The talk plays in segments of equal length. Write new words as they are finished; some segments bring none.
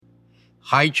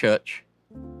Hi, church.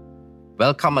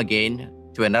 Welcome again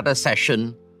to another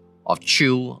session of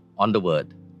Chew on the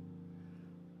Word.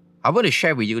 I want to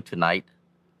share with you tonight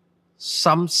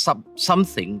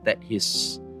something that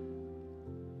is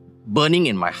burning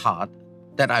in my heart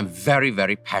that I'm very,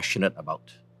 very passionate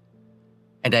about,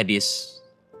 and that is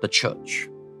the church.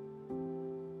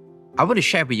 I want to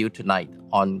share with you tonight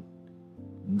on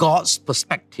God's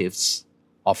perspectives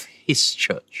of His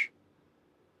church.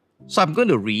 So I'm going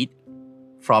to read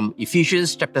from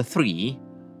Ephesians chapter 3,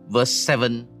 verse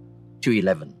 7 to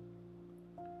 11.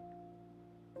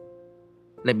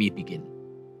 Let me begin.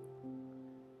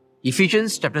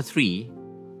 Ephesians chapter 3,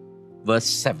 verse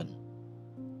 7.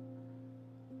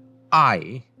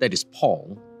 I, that is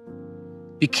Paul,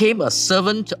 became a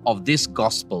servant of this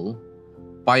gospel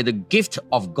by the gift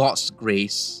of God's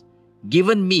grace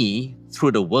given me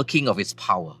through the working of His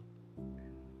power.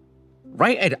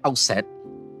 Right at the outset,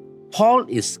 Paul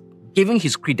is giving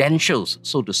his credentials,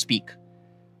 so to speak,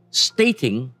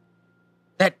 stating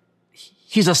that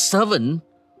he's a servant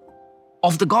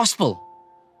of the gospel.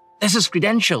 That's his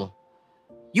credential.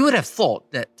 You would have thought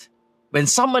that when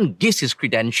someone gives his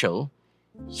credential,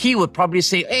 he would probably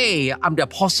say, hey, I'm the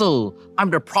apostle, I'm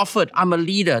the prophet, I'm a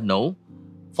leader. No.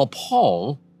 For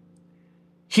Paul,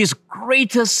 his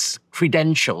greatest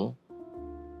credential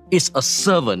is a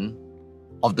servant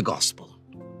of the gospel.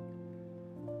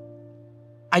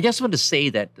 I just want to say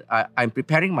that I'm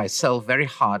preparing myself very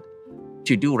hard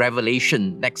to do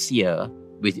Revelation next year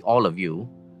with all of you.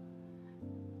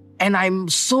 And I'm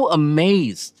so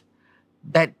amazed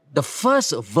that the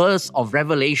first verse of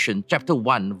Revelation, chapter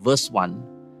 1, verse 1,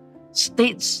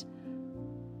 states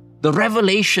the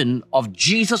revelation of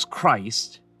Jesus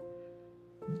Christ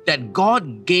that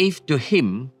God gave to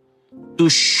Him to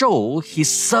show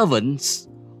His servants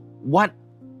what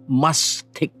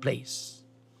must take place.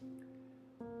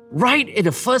 Right in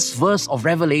the first verse of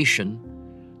Revelation,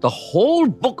 the whole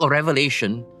book of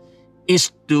Revelation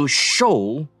is to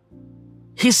show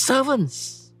His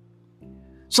servants.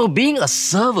 So being a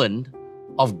servant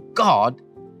of God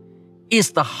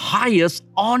is the highest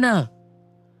honor.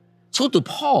 So to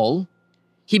Paul,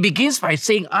 he begins by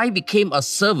saying, I became a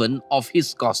servant of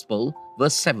His gospel,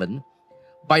 verse 7,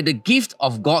 by the gift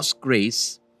of God's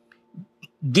grace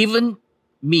given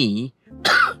me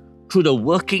through the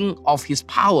working of His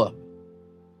power.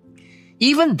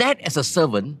 Even that as a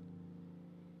servant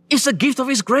is a gift of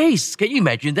His grace. Can you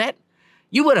imagine that?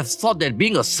 You would have thought that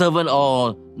being a servant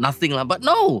or nothing, but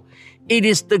no, it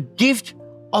is the gift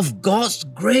of God's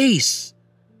grace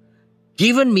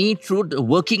given me through the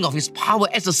working of His power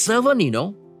as a servant,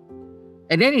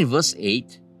 And then in verse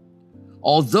 8,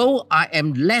 although I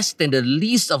am less than the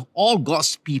least of all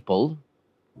God's people,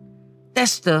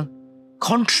 that's the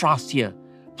contrast here.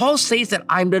 Paul says that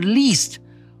I'm the least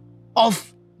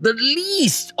of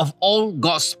all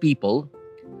God's people.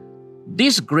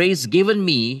 This grace given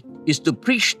me is to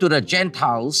preach to the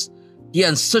Gentiles the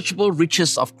unsearchable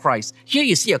riches of Christ. Here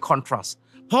you see a contrast.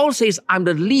 Paul says, I'm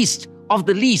the least of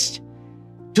the least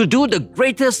to do the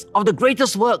greatest of the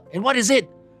greatest work. And what is it?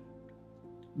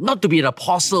 Not to be an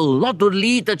apostle, not to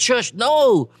lead the church,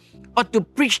 no, but to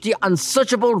preach the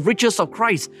unsearchable riches of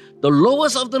Christ. The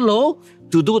lowest of the low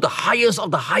to do the highest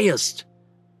of the highest.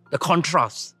 The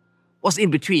contrast. What's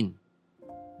in between?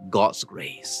 God's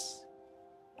grace.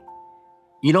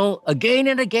 Again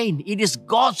and again, it is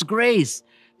God's grace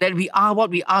that we are what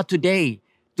we are today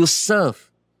to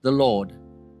serve the Lord.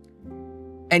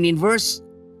 And in verse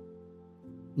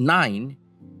 9,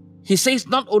 he says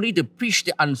not only to preach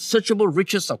the unsearchable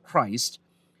riches of Christ,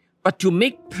 but to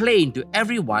make plain to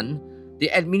everyone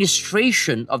the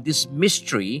administration of this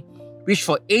mystery, which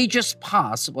for ages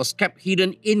past was kept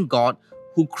hidden in God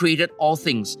who created all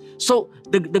things. So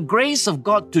the grace of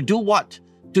God to do what?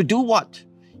 To do what?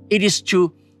 It is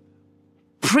to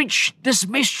preach this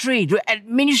mystery, to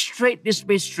administrate this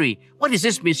mystery. What is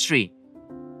this mystery?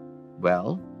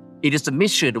 Well, it is the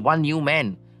mystery of the one new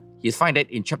man. You find that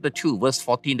in chapter 2, verse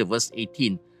 14 to verse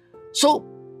 18. So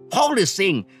Paul is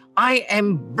saying, I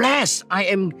am blessed, I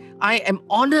am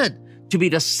honored to be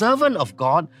the servant of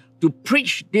God to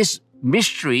preach this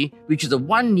mystery, which is the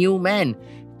one new man,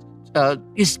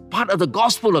 is part of the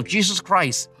gospel of Jesus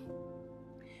Christ.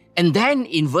 And then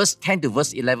in verse 10 to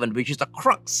verse 11, which is the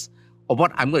crux of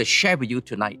what I'm going to share with you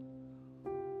tonight,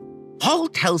 Paul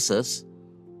tells us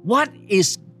what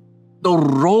is the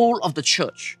role of the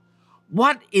church.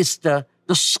 What is the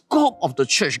scope of the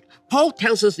church? Paul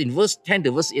tells us in verse 10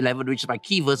 to verse 11, which is my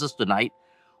key verses tonight,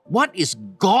 what is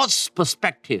God's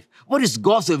perspective? What is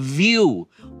God's view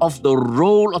of the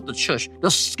role of the church,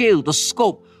 the scale, the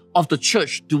scope of the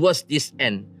church towards this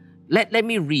end? Let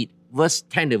me read verse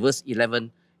 10 and verse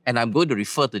 11, and I'm going to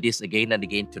refer to this again and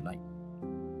again tonight.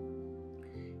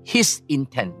 His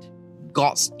intent,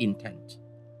 God's intent,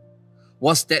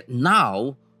 was that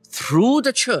now, through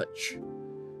the church,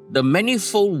 the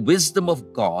manifold wisdom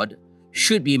of God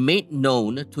should be made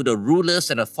known to the rulers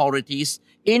and authorities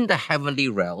in the heavenly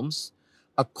realms,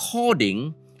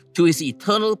 according to his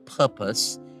eternal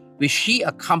purpose, which he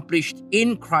accomplished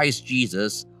in Christ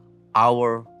Jesus,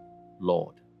 our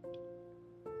Lord.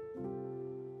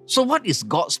 So what is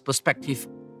God's perspective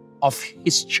of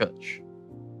his church?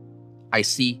 I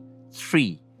see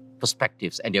three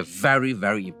perspectives, and they're very,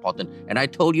 very important. And I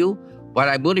told you, what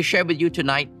I'm going to share with you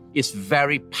tonight is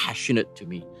very passionate to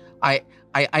me.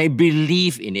 I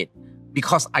believe in it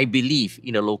because I believe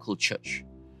in a local church.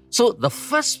 So the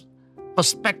first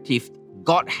perspective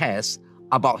God has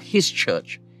about his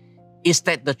church is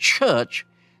that the church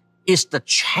is the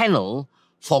channel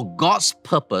for God's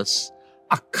purpose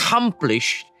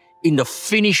accomplished in the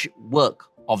finished work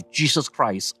of Jesus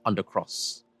Christ on the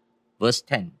cross. Verse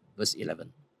 10, verse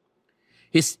 11.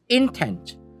 His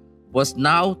intent was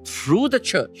now through the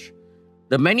church,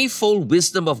 the manifold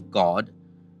wisdom of God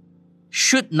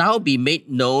should now be made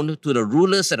known to the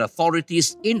rulers and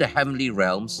authorities in the heavenly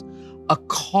realms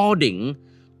according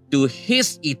to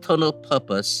his eternal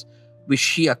purpose, which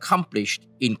he accomplished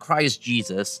in Christ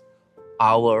Jesus,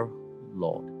 our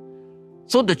Lord.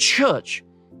 So the church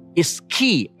is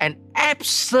key and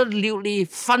absolutely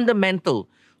fundamental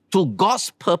to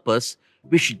God's purpose,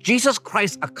 which Jesus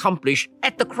Christ accomplished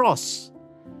at the cross.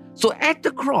 So at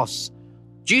the cross,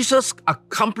 Jesus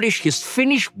accomplished his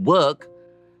finished work,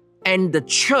 and the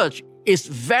church is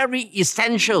very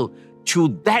essential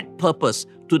to that purpose,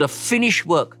 to the finished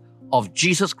work of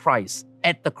Jesus Christ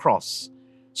at the cross.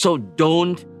 So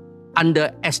don't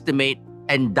underestimate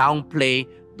and downplay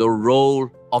the role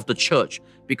of the church,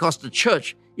 because the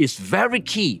church is very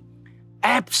key,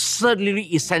 absolutely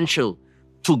essential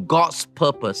to God's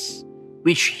purpose,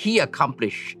 which he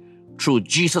accomplished through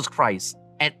Jesus Christ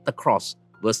at the cross.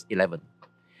 Verse 11.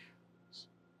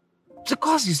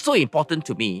 Because it's so important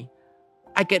to me,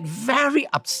 I get very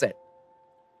upset,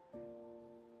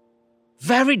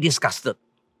 very disgusted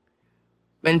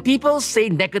when people say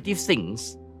negative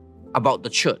things about the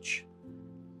church,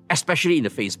 especially in the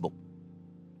Facebook.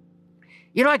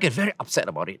 I get very upset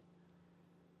about it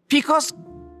because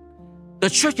the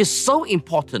church is so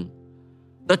important.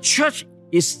 The church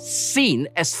is seen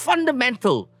as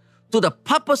fundamental to the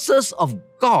purposes of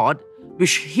God,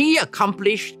 which he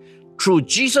accomplished through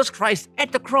Jesus Christ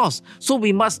at the cross. So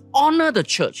we must honor the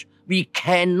church. We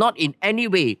cannot in any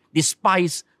way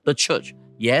despise the church.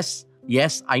 Yes,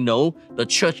 I know the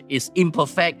church is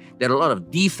imperfect. There are a lot of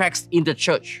defects in the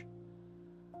church.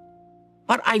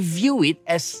 But I view it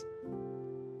as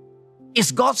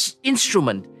it's God's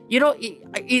instrument.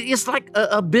 It's like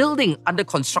a building under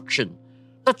construction.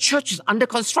 The church is under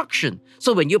construction.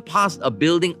 So when you pass a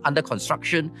building under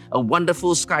construction, a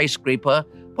wonderful skyscraper,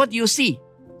 what do you see?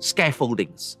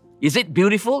 Scaffoldings. Is it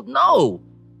beautiful? No.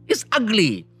 It's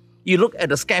ugly. You look at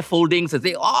the scaffoldings and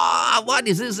say, what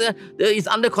is this? It's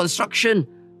under construction.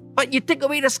 But you take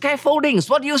away the scaffoldings.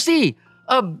 What do you see?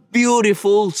 A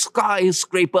beautiful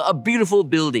skyscraper, a beautiful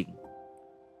building.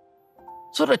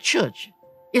 So the church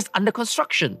is under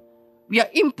construction. We are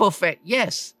imperfect,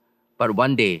 yes. But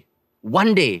one day,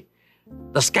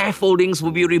 the scaffoldings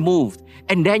will be removed.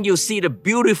 And then you see the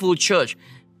beautiful church.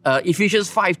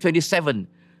 Ephesians 5:27.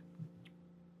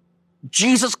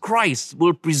 Jesus Christ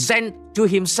will present to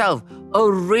himself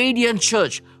a radiant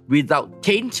church without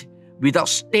taint, without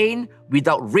stain,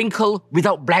 without wrinkle,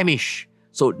 without blemish.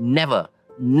 So never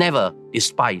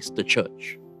despise the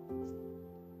church.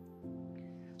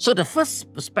 So the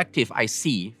first perspective I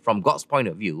see from God's point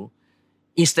of view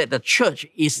is that the church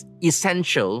is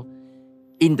essential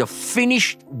in the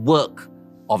finished work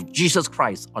of Jesus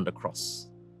Christ on the cross.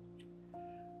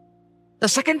 The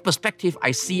second perspective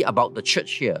I see about the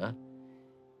church here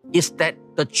is that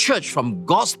the church, from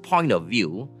God's point of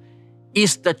view,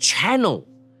 is the channel,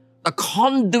 the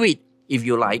conduit, if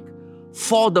you like,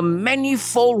 for the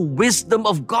manifold wisdom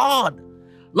of God.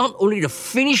 Not only the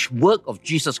finished work of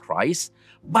Jesus Christ,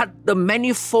 but the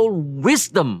manifold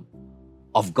wisdom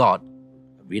of God.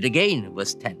 Read again,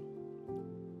 verse 10.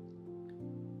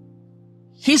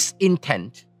 His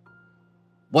intent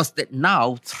was that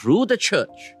now, through the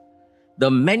church,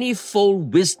 the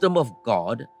manifold wisdom of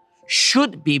God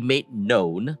should be made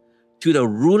known to the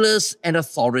rulers and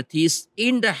authorities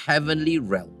in the heavenly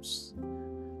realms,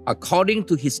 according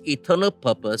to his eternal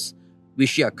purpose,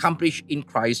 which he accomplished in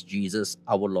Christ Jesus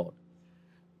our Lord.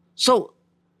 So,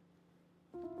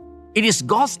 it is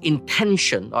God's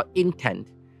intention or intent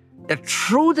that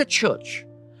through the church,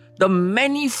 the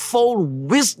manifold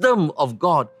wisdom of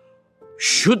God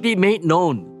should be made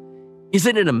known.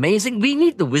 Isn't it amazing? We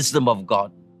need the wisdom of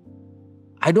God.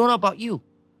 I don't know about you.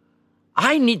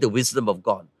 I need the wisdom of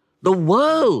God. The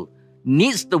world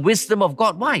needs the wisdom of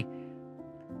God. Why?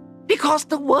 Because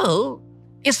the world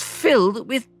is filled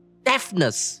with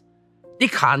deafness. They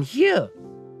can't hear.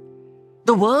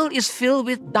 The world is filled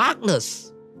with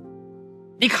darkness.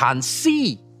 They can't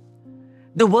see.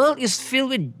 The world is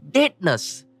filled with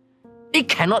deadness. They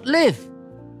cannot live.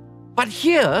 But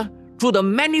here, through the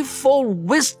manifold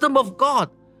wisdom of God,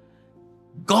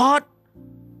 God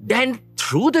then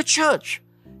through the church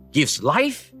gives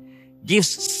life, gives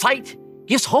sight,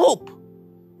 gives hope.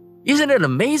 Isn't it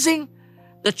amazing?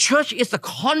 The church is the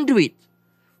conduit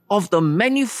of the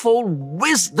manifold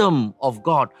wisdom of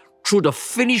God through the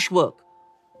finished work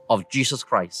of Jesus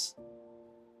Christ.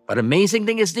 But the amazing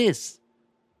thing is this: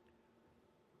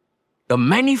 the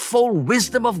manifold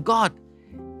wisdom of God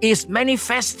is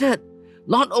manifested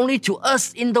not only to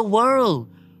us in the world,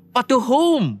 but to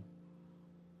whom?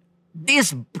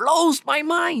 This blows my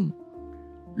mind.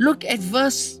 Look at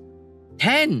verse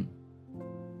 10.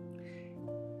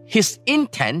 His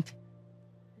intent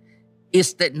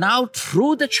is that now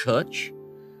through the church,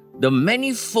 the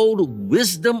manifold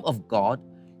wisdom of God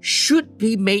should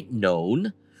be made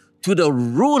known to the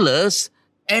rulers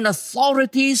and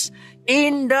authorities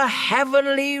in the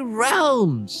heavenly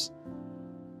realms.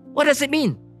 What does it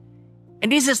mean?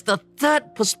 And this is the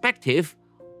third perspective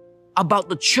about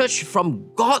the church from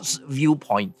God's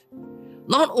viewpoint.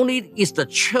 Not only is the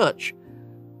church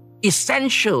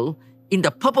essential in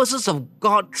the purposes of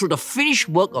God through the finished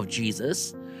work of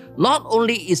Jesus, not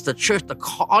only is the church the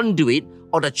conduit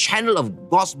or the channel of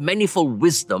God's manifold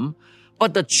wisdom,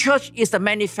 but the church is the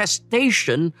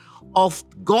manifestation of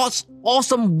God's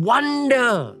awesome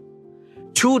wonder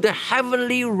to the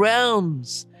heavenly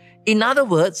realms. In other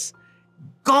words,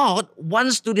 God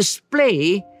wants to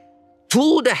display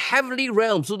to the heavenly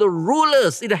realms, to the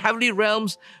rulers in the heavenly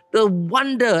realms, the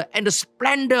wonder and the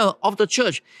splendor of the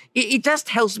church. It just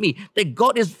tells me that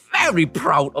God is very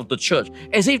proud of the church,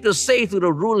 as if to say to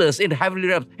the rulers in the heavenly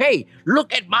realms, hey,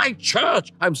 look at my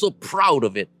church. I'm so proud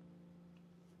of it.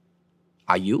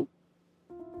 Are you?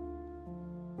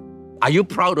 Are you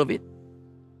proud of it?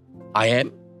 I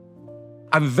am.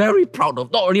 I'm very proud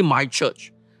of not only my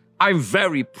church, I'm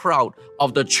very proud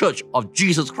of the Church of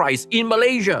Jesus Christ in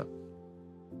Malaysia.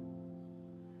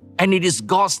 And it is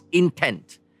God's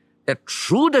intent that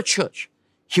through the church,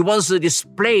 He wants to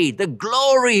display the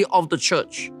glory of the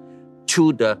church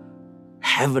to the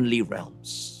heavenly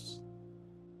realms.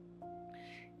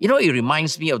 You know, it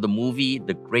reminds me of the movie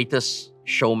The Greatest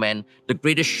Showman, The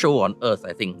Greatest Show on Earth,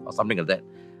 I think, or something like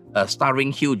that,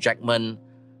 starring Hugh Jackman,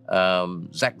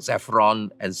 Zac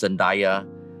Efron, and Zendaya.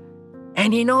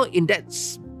 And you know, in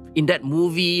that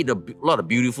movie, a lot of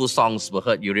beautiful songs were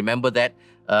heard. You remember that?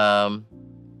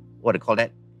 What do you call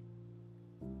that?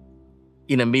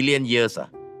 In a Million Years.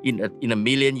 In a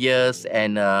Million Years,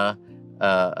 and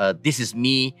This Is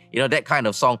Me. You know, that kind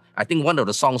of song. I think one of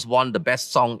the songs won the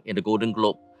best song in the Golden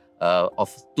Globe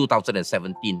of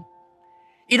 2017.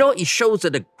 You know, it shows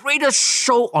that the greatest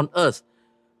show on earth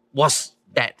was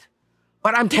that.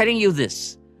 But I'm telling you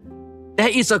this, there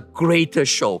is a greater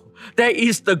show. There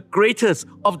is the greatest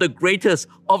of the greatest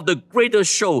of the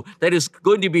greatest show that is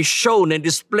going to be shown and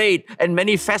displayed and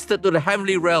manifested to the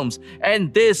heavenly realms.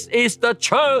 And this is the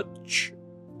church.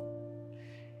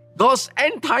 God's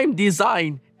end-time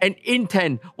design and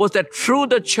intent was that through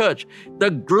the church, the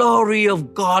glory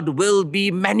of God will be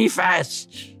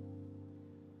manifest.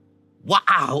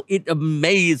 Wow, it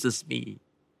amazes me.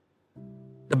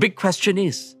 The big question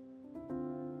is,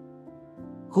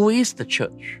 who is the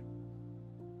church?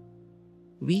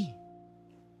 We.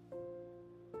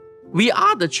 We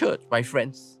are the church, my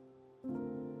friends.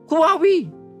 Who are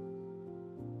we?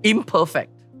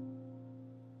 Imperfect,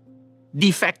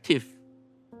 defective,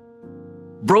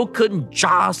 broken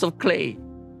jars of clay.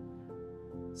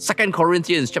 2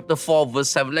 Corinthians chapter 4, verse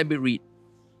 7. Let me read.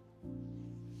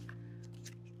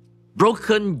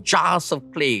 Broken jars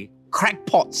of clay,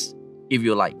 crackpots, if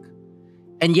you like.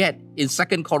 And yet, in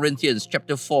 2 Corinthians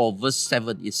chapter 4, verse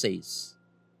 7, it says,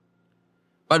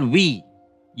 but we,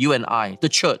 you and I, the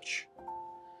church,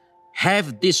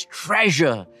 have this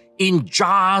treasure in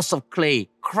jars of clay,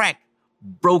 cracked,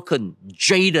 broken,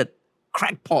 jaded,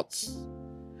 crackpots,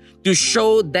 to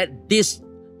show that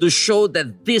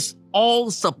this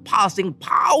all-surpassing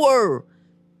power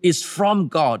is from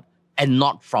God and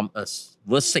not from us.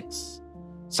 Verse 6,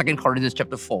 2 Corinthians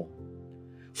chapter 4.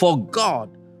 For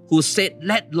God, who said,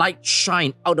 let light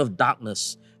shine out of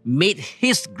darkness, made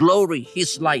His glory,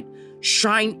 His light,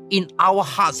 shine in our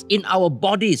hearts, in our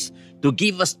bodies, to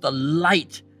give us the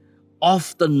light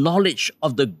of the knowledge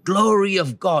of the glory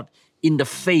of God in the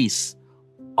face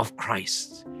of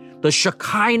Christ. The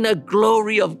Shekinah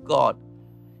glory of God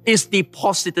is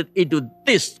deposited into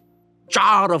this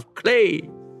jar of clay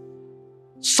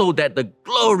so that the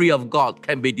glory of God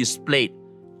can be displayed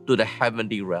to the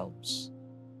heavenly realms.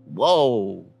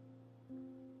 Whoa!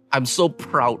 I'm so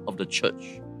proud of the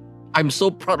church. I'm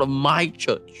so proud of my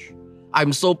church.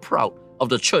 I'm so proud of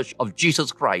the Church of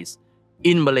Jesus Christ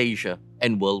in Malaysia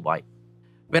and worldwide.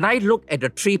 When I look at the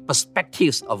three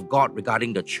perspectives of God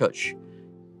regarding the church,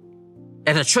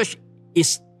 that the church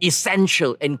is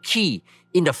essential and key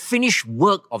in the finished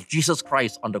work of Jesus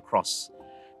Christ on the cross,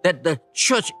 that the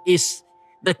church is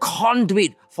the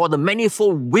conduit for the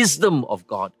manifold wisdom of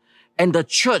God, and the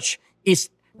church is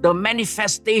the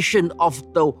manifestation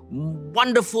of the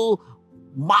wonderful,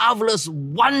 marvelous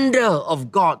wonder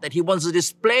of God that He wants to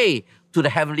display to the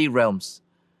heavenly realms.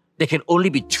 There can only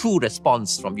be two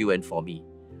responses from you and for me.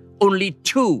 Only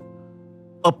two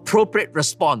appropriate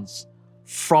response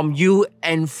from you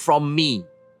and from me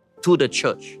to the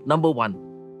church. Number one,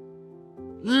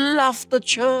 love the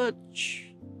church.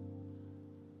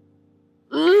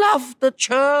 Love the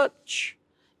church,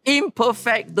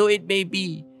 imperfect though it may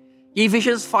be.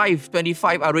 Ephesians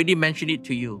 5:25, I already mentioned it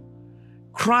to you.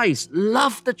 Christ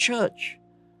loved the church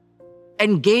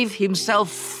and gave Himself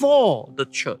for the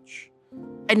church.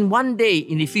 And one day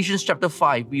in Ephesians chapter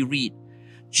 5, we read,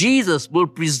 Jesus will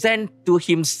present to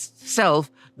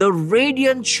Himself the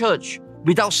radiant church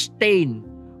without stain,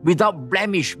 without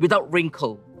blemish, without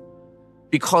wrinkle,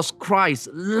 because Christ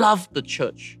loved the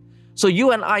church. So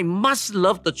you and I must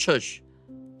love the church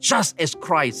just as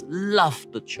Christ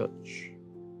loved the church.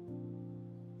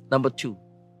 Number two,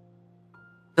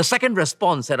 the second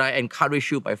response that I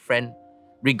encourage you, my friend,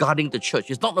 regarding the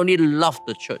church is not only love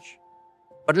the church,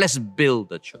 but let's build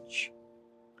the church.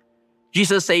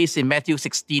 Jesus says in Matthew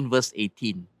 16 verse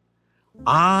 18,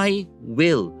 I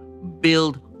will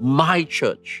build my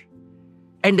church,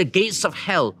 and the gates of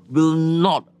hell will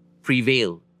not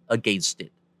prevail against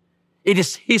it. It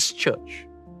is His church,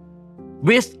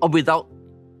 with or without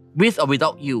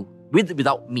you, with or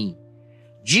without me.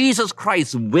 Jesus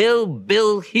Christ will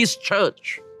build His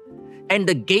church, and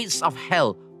the gates of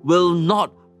hell will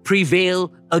not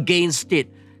prevail against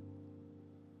it.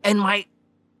 And my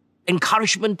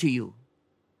encouragement to you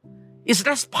is,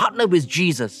 let's partner with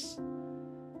Jesus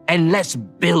and let's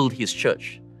build His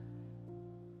church.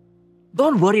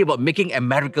 Don't worry about making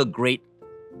America great.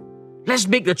 Let's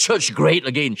make the church great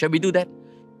again. Shall we do that?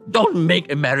 Don't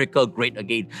make America great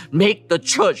again. Make the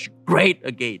church great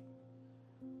again.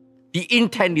 The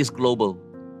intent is global.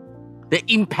 The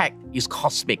impact is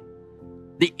cosmic.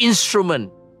 The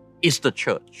instrument is the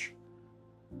church.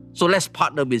 So let's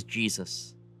partner with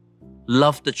Jesus,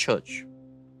 love the church,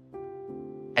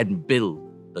 and build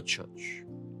the church.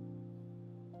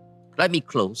 Let me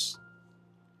close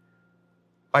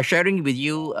by sharing with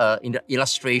you in the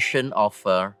illustration of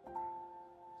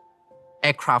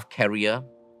aircraft carrier.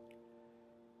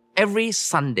 Every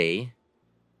Sunday,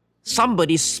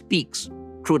 somebody speaks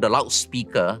through the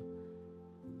loudspeaker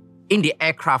in the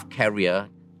aircraft carrier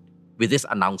with this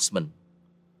announcement.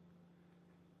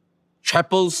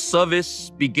 Chapel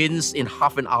service begins in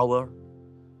half an hour.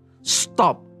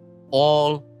 Stop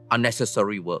all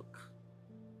unnecessary work.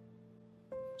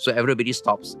 So everybody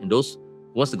stops, and those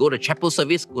who wants to go to chapel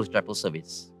service, go to chapel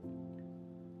service.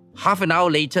 Half an hour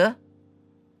later,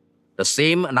 the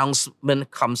same announcement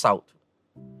comes out.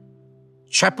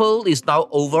 Chapel is now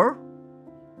over.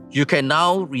 You can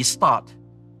now restart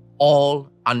all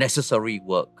unnecessary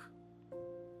work.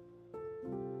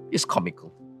 It's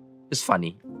comical. It's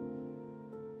funny.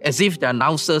 As if the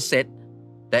announcer said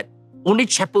that only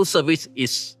chapel service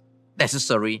is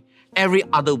necessary, every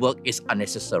other work is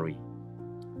unnecessary.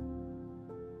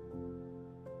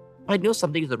 I know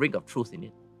something is a ring of truth in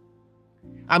it.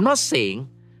 I'm not saying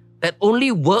that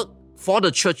only work for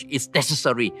the church is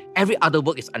necessary, every other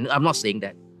work is I'm not saying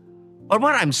that. But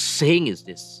what I'm saying is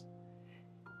this.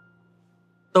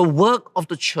 The work of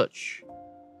the church,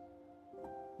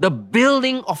 the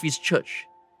building of His church,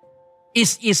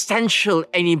 is essential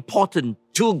and important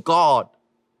to God.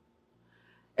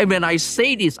 And when I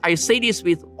say this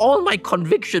with all my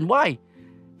conviction. Why?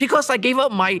 Because I gave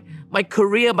up my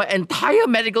career, my entire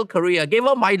medical career, I gave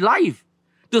up my life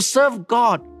to serve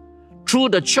God through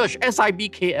the church,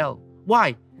 SIBKL.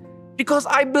 Why? Because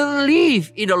I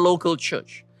believe in a local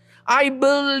church. I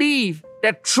believe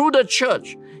that through the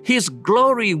church, His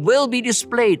glory will be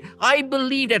displayed. I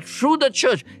believe that through the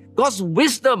church, God's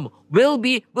wisdom will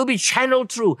be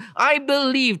channeled through. I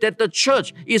believe that the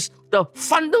church is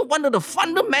one of the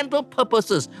fundamental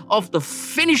purposes of the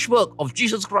finished work of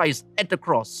Jesus Christ at the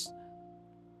cross.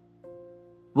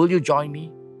 Will you join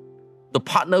me to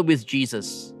partner with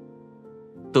Jesus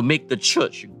to make the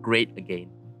church great again?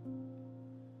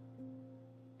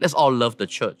 Let's all love the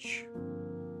church.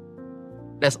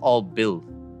 Let's all build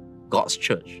God's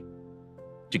church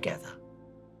together.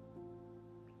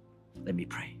 Let me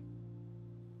pray.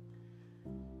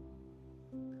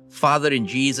 Father, in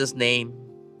Jesus' name,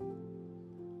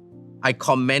 I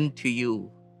commend to you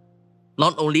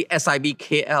not only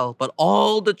SIBKL, but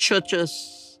all the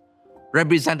churches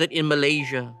represented in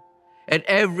Malaysia, and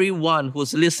everyone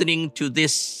who's listening to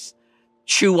this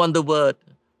Chew on the Word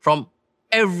from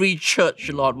every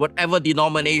church, Lord, whatever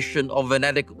denomination or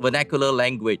vernacular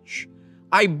language.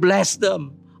 I bless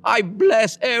them. I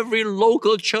bless every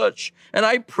local church. And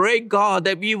I pray, God,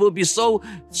 that we will be so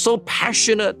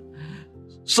passionate,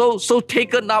 so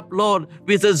taken up, Lord,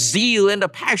 with the zeal and the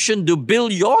passion to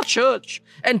build your church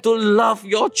and to love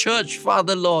your church,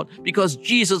 Father, Lord, because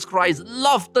Jesus Christ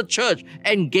loved the church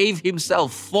and gave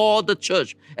himself for the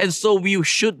church. And so we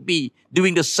should be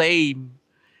doing the same.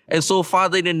 And so,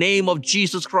 Father, in the name of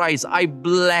Jesus Christ, I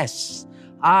bless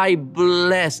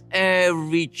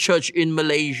every church in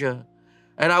Malaysia.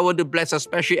 And I want to bless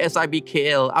especially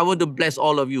SIBKL. I want to bless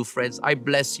all of you, friends. I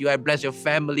bless you. I bless your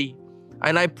family.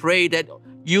 And I pray that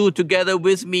you together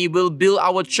with me will build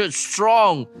our church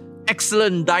strong,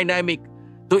 excellent, dynamic,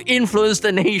 to influence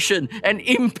the nation and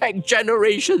impact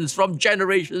generations from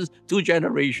generations to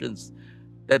generations.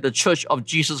 That the church of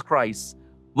Jesus Christ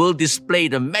will display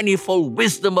the manifold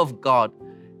wisdom of God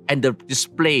and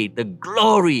display the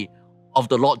glory of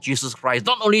the Lord Jesus Christ,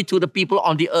 not only to the people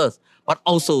on the earth, but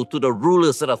also to the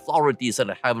rulers and authorities in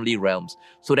the heavenly realms,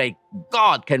 so that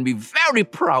God can be very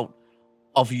proud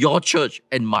of your church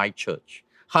and my church.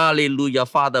 Hallelujah.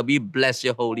 Father, we bless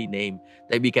your holy name,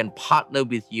 that we can partner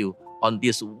with you on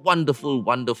this wonderful,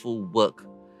 wonderful work.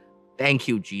 Thank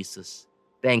you, Jesus.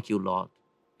 Thank you, Lord.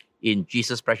 In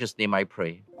Jesus' precious name I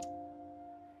pray.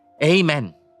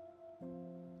 Amen.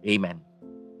 Amen.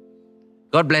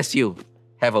 God bless you.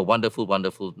 Have a wonderful,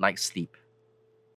 wonderful night's sleep.